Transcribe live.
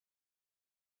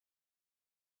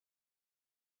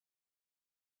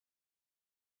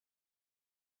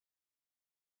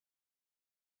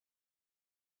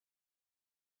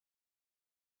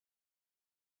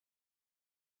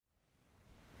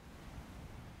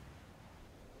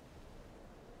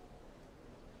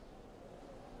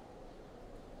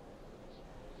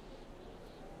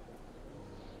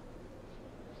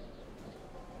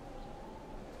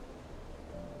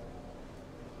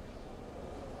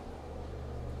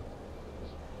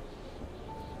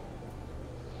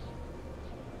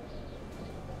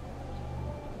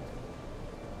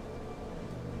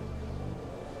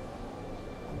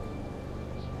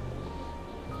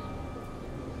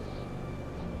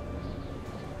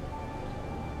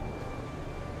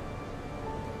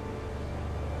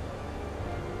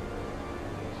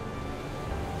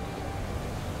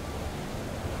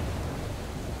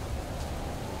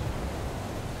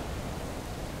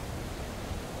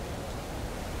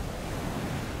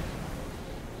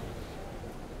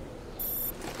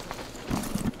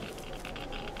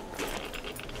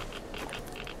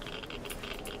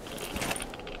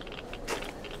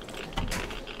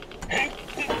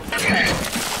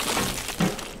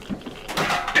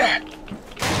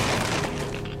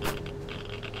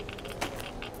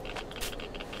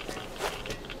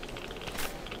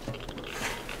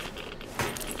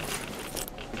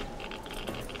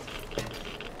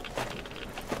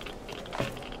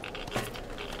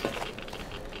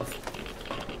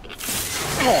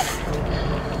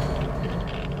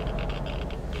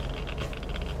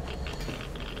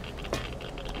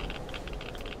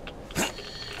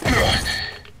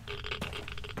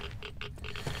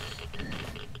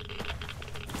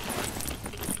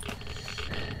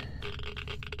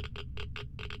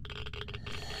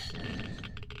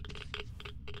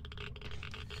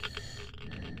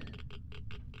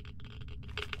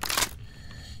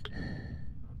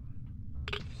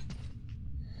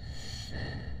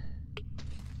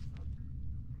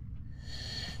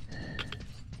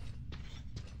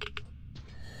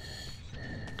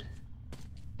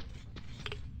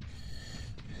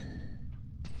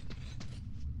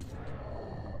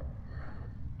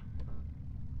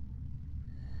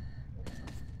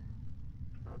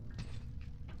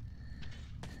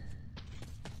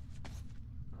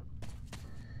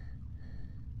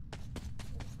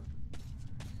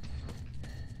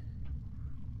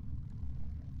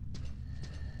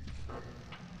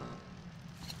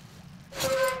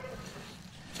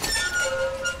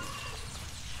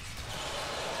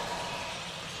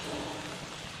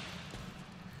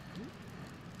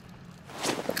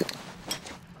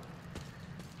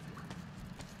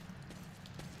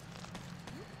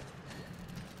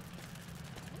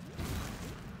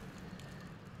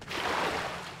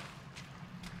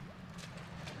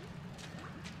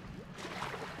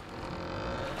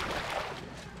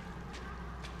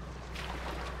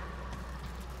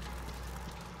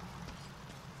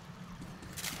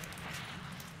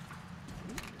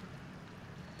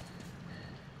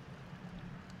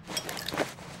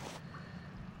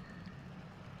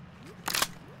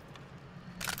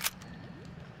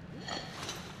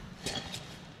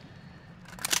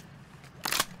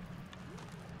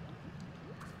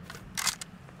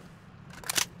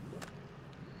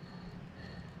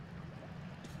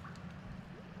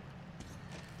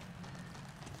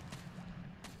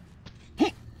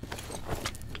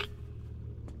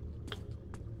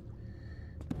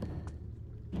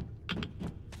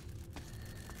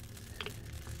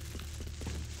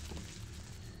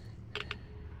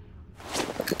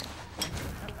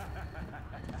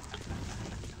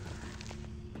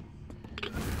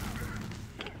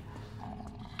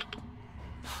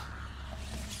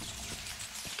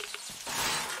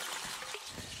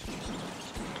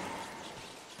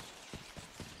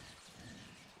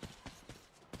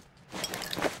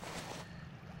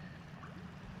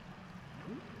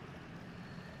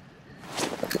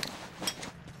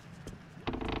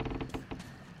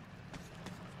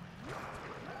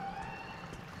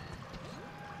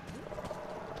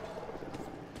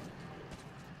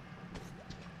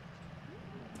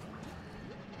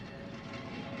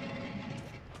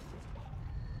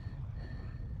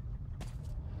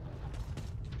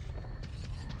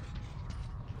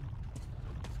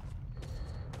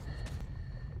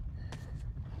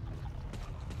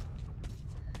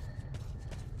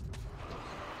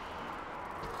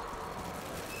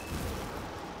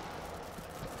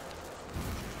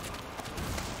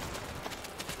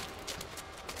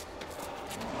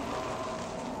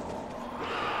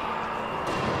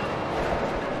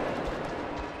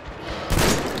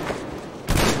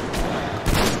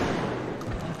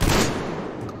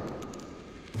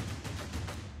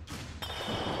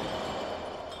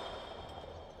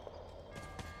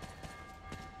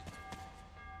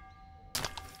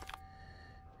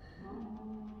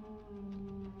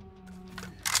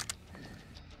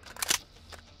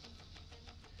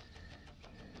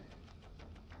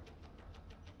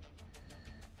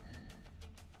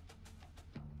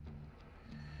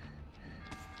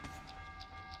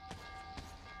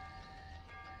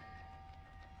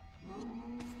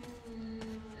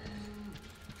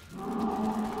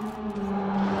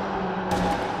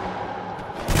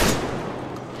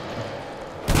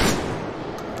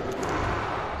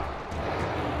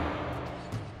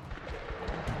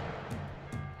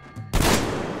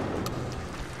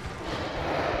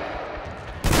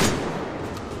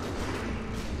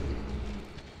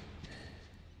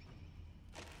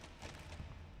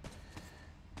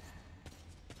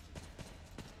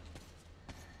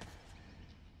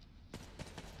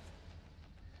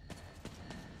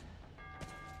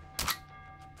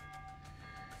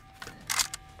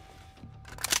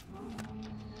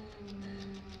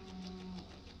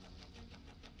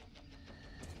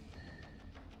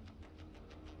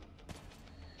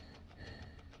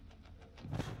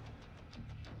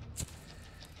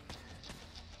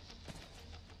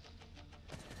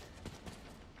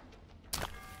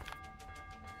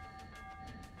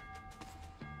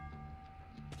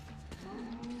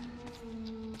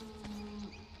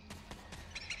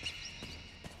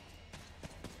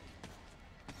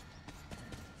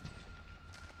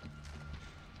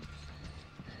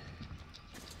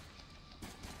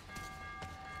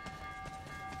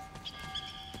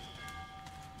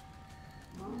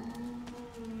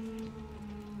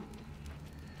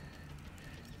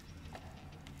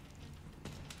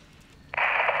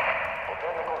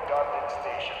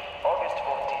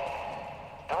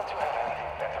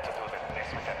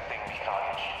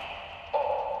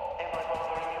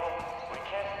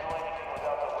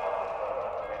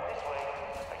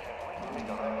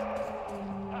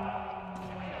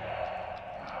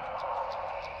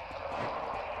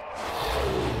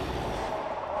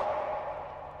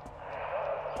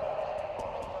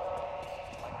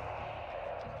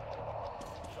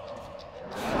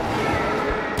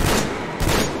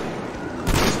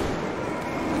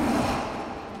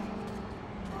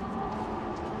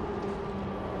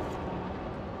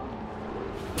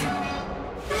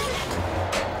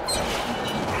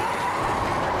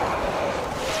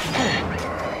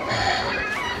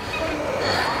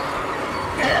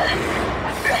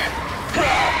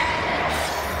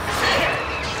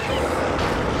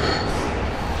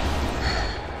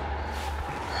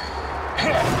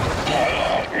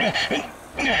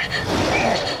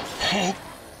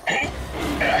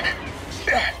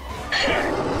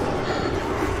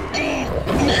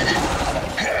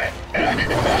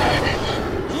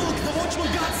Look, the watchman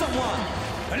got someone!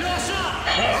 Alyosha!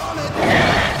 On it!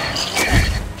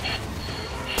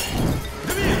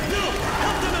 Damir, Bill,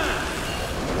 help the man!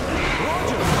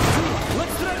 Roger!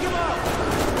 Let's drag him out!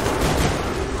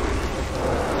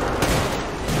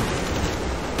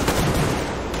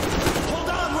 Hold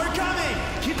on, we're coming!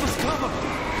 Keep us covered!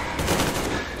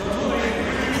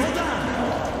 Hold on!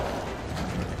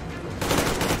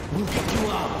 We'll get you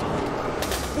out!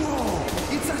 Whoa!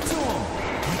 It's Artyom!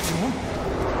 Artyom?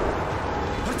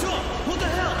 Artyom! What the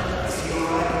hell?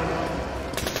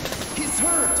 He's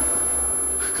hurt!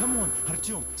 Come on,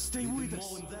 Artyom, stay with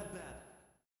us.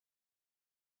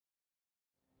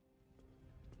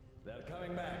 They're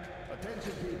coming back.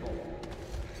 Attention, people.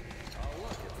 Oh,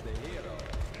 look, it's the hero.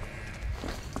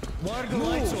 Why are the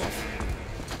lights off?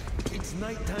 It's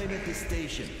nighttime at the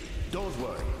station. Don't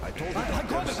worry. I told you. I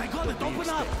got it! Open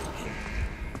up!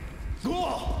 Go!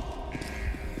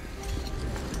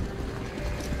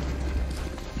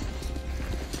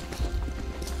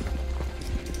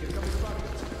 Here comes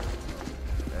Spartans.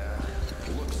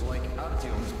 Looks like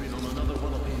Artyom's been on another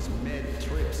one of his med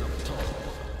trips up top.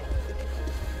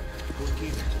 Good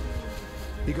kid.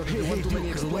 He got one too many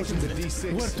explosions at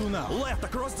D6. Where to now? Left,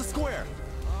 across the square.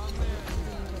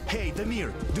 Hey,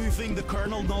 Damir, do you think the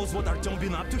Colonel knows what Artyom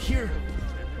been up to here?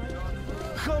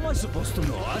 How am I supposed to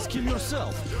know? Ask him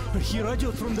yourself. He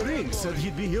radioed from the ring, said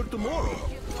he'd be here tomorrow.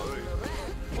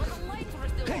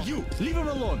 Hey, you! Leave him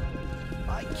alone!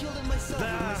 I killed him myself with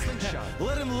my slingshot.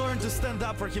 Let him learn to stand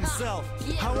up for himself.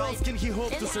 How else can he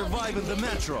hope to survive in the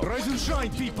metro? Rise and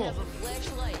shine, people!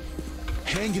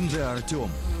 Hang in there, Artyom.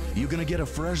 You gonna get a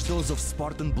fresh dose of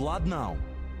Spartan blood now.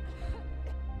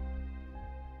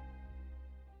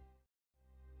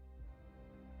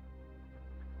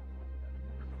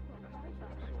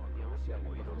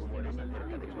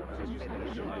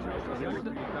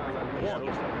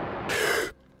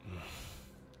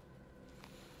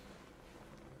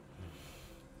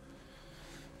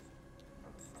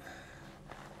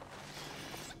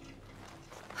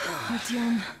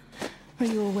 Artyom, are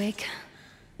you awake?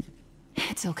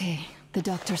 It's okay. The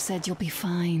doctor said you'll be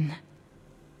fine.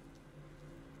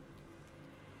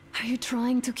 Are you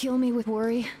trying to kill me with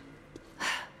worry?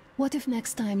 What if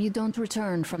next time you don't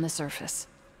return from the surface?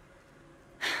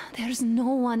 There's no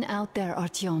one out there,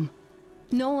 Artyom.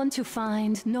 No one to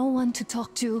find, no one to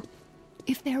talk to.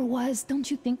 If there was,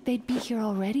 don't you think they'd be here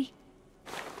already?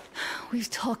 We've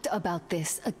talked about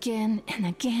this again and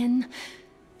again.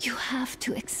 You have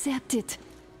to accept it.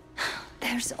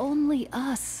 There's only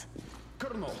us.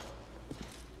 Colonel!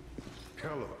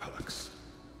 Hello, Alex.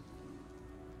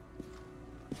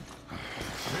 There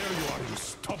you are, you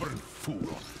stubborn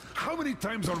fool. How many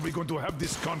times are we going to have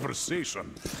this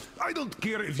conversation? I don't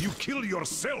care if you kill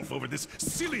yourself over this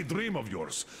silly dream of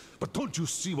yours. But don't you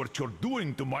see what you're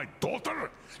doing to my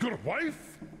daughter? Your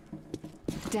wife?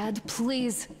 Dad,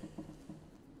 please.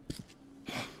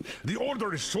 The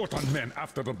Order is short on men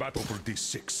after the battle for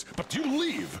D6, but you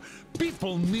leave.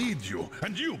 People need you,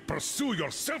 and you pursue your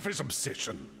selfish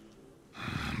obsession.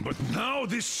 But now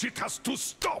this shit has to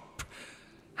stop.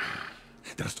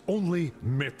 There's only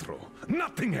Metro,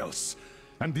 nothing else.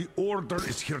 And the Order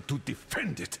is here to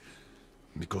defend it.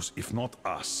 Because if not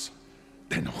us,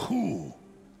 then who?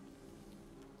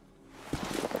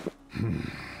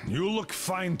 You look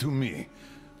fine to me.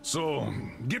 So,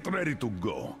 get ready to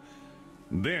go.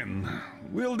 Then,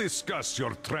 we'll discuss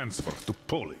your transfer to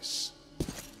Polis.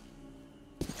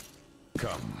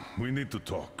 Come, we need to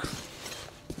talk.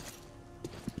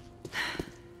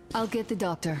 I'll get the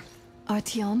doctor.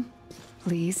 Artyom,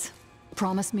 please,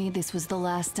 promise me this was the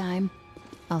last time.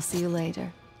 I'll see you later.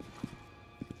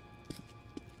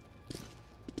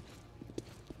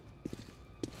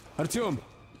 Artyom,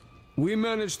 we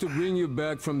managed to bring you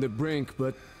back from the brink,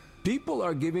 but people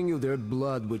are giving you their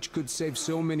blood, which could save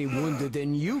so many wounded,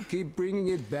 and you keep bringing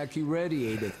it back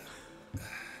irradiated.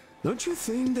 Don't you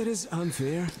think that is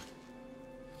unfair?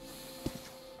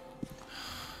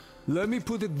 Let me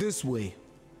put it this way.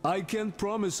 I can't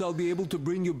promise I'll be able to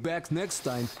bring you back next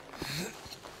time.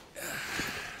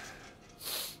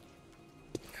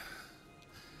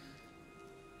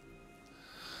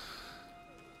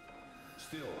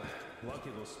 Still,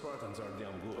 lucky those Spartans are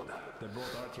damn good. They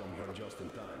brought Artyom here just in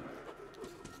time.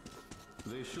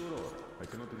 They sure are. I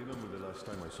cannot remember the last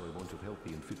time I saw a bunch of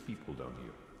healthy and fit people down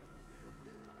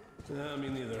here. Me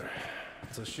neither.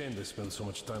 It's a shame they spend so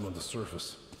much time on the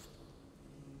surface.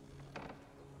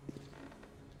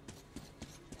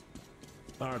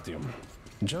 Artyom,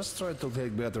 just try to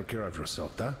take better care of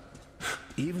yourself, huh?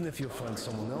 Even if you find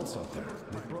someone else out there,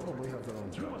 they probably have their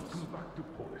own jobs. Back to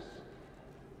Polis.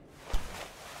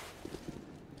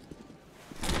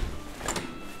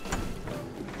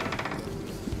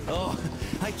 Oh,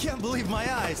 I can't believe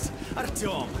my eyes.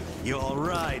 Artyom, you all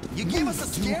right? You gave us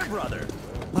a scare, brother.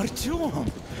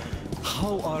 Artyom!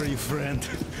 How are you, friend?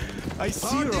 I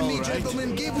see you're Pardon all me, right.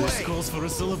 gentlemen, give This way. calls for a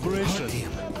celebration.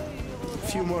 A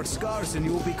few more scars and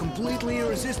you will be completely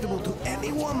irresistible to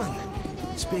any woman.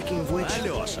 Speaking of which,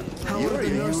 Alyosha, how you're are the a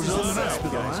nurses in usual the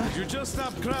hospital, guys. huh? Could you just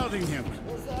stop crowding him?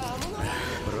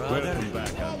 Welcome back,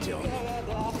 Artyom.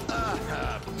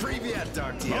 Привет,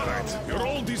 All Artyom. right, you're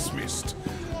all dismissed.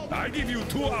 I give you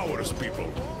 2 hours,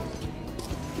 people.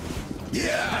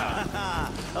 Yeah!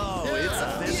 Oh, it's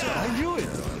official. I knew it.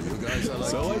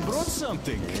 So I brought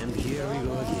something. And here we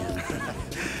go again.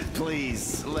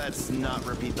 Please, let's not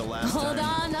repeat the last Hold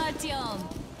time. on, Artyom.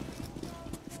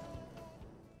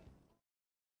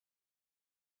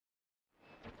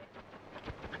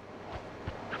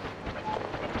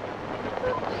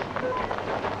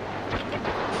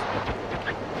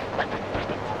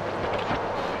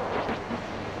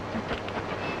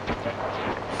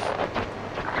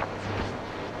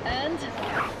 And?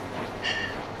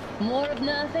 More of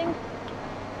nothing?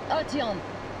 Artyom,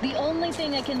 the only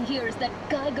thing I can hear is that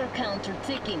Geiger counter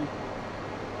ticking.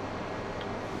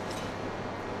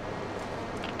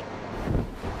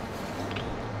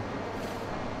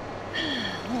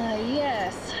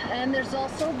 Yes, and there's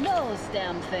also those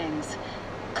damn things.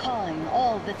 Calling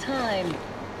all the time.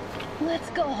 Let's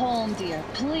go home, dear,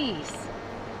 please.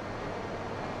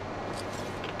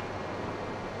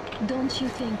 Don't you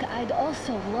think I'd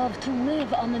also love to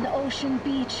live on an ocean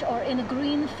beach or in a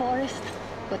green forest?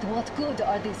 But what good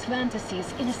are these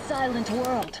fantasies in a silent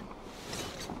world?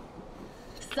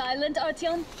 Silent,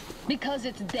 Artyom? Because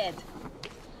it's dead.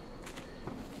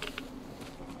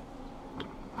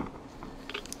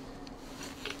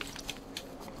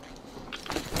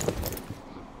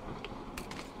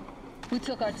 We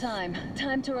took our time.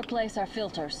 Time to replace our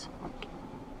filters.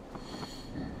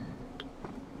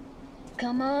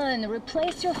 Come on,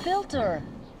 replace your filter.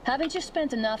 Haven't you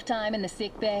spent enough time in the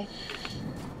sick bay?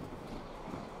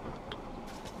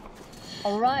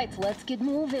 All right, let's get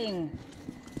moving.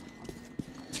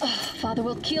 Oh, Father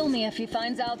will kill me if he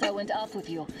finds out I went out with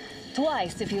you.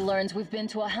 Twice if he learns we've been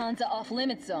to a Hansa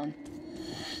off-limit zone.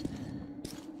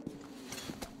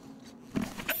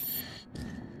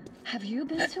 Have you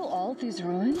been to all these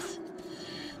ruins?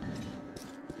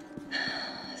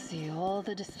 See all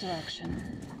the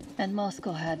destruction. And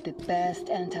Moscow had the best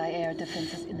anti-air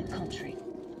defenses in the country.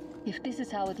 If this is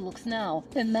how it looks now,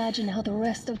 imagine how the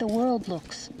rest of the world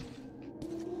looks.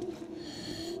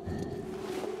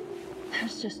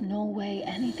 There's just no way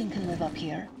anything can live up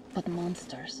here but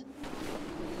monsters.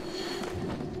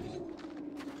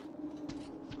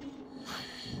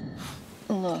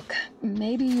 Look,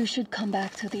 maybe you should come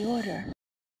back to the Order.